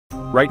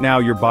Right now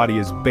your body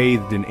is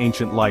bathed in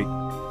ancient light,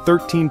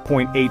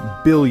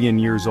 13.8 billion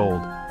years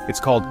old. It's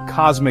called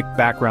cosmic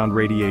background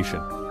radiation,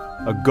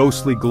 a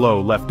ghostly glow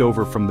left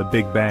over from the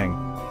Big Bang.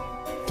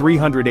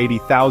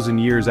 380,000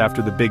 years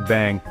after the Big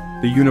Bang,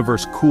 the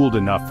universe cooled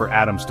enough for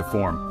atoms to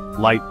form.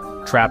 Light,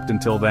 trapped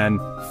until then,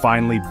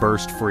 finally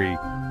burst free,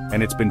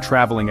 and it's been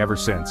traveling ever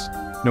since.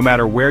 No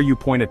matter where you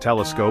point a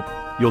telescope,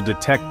 you'll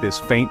detect this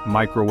faint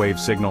microwave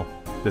signal,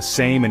 the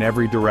same in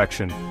every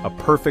direction, a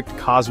perfect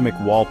cosmic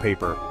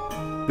wallpaper.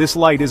 This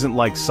light isn't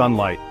like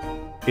sunlight.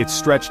 It's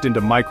stretched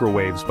into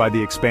microwaves by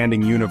the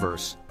expanding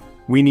universe.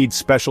 We need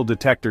special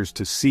detectors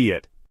to see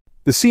it.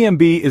 The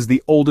CMB is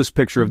the oldest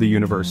picture of the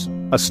universe,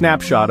 a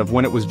snapshot of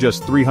when it was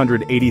just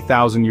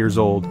 380,000 years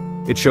old.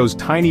 It shows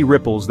tiny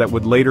ripples that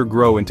would later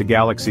grow into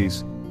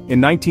galaxies. In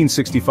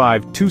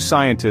 1965, two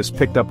scientists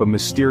picked up a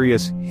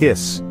mysterious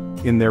hiss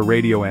in their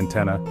radio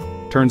antenna.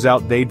 Turns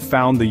out they'd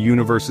found the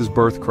universe's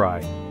birth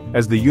cry.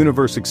 As the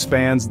universe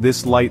expands,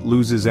 this light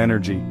loses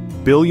energy.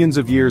 Billions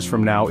of years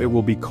from now, it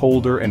will be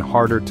colder and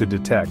harder to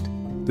detect.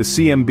 The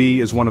CMB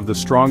is one of the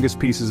strongest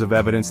pieces of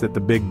evidence that the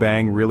Big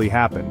Bang really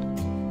happened,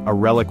 a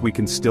relic we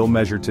can still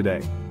measure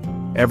today.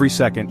 Every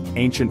second,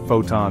 ancient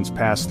photons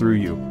pass through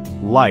you,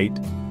 light,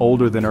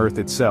 older than Earth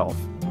itself.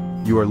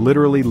 You are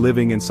literally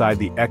living inside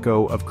the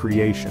echo of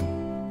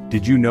creation.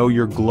 Did you know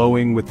you're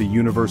glowing with the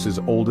universe's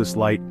oldest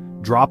light?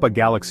 Drop a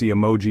galaxy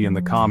emoji in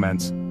the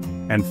comments,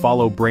 and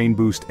follow Brain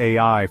Boost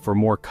AI for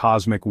more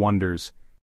cosmic wonders.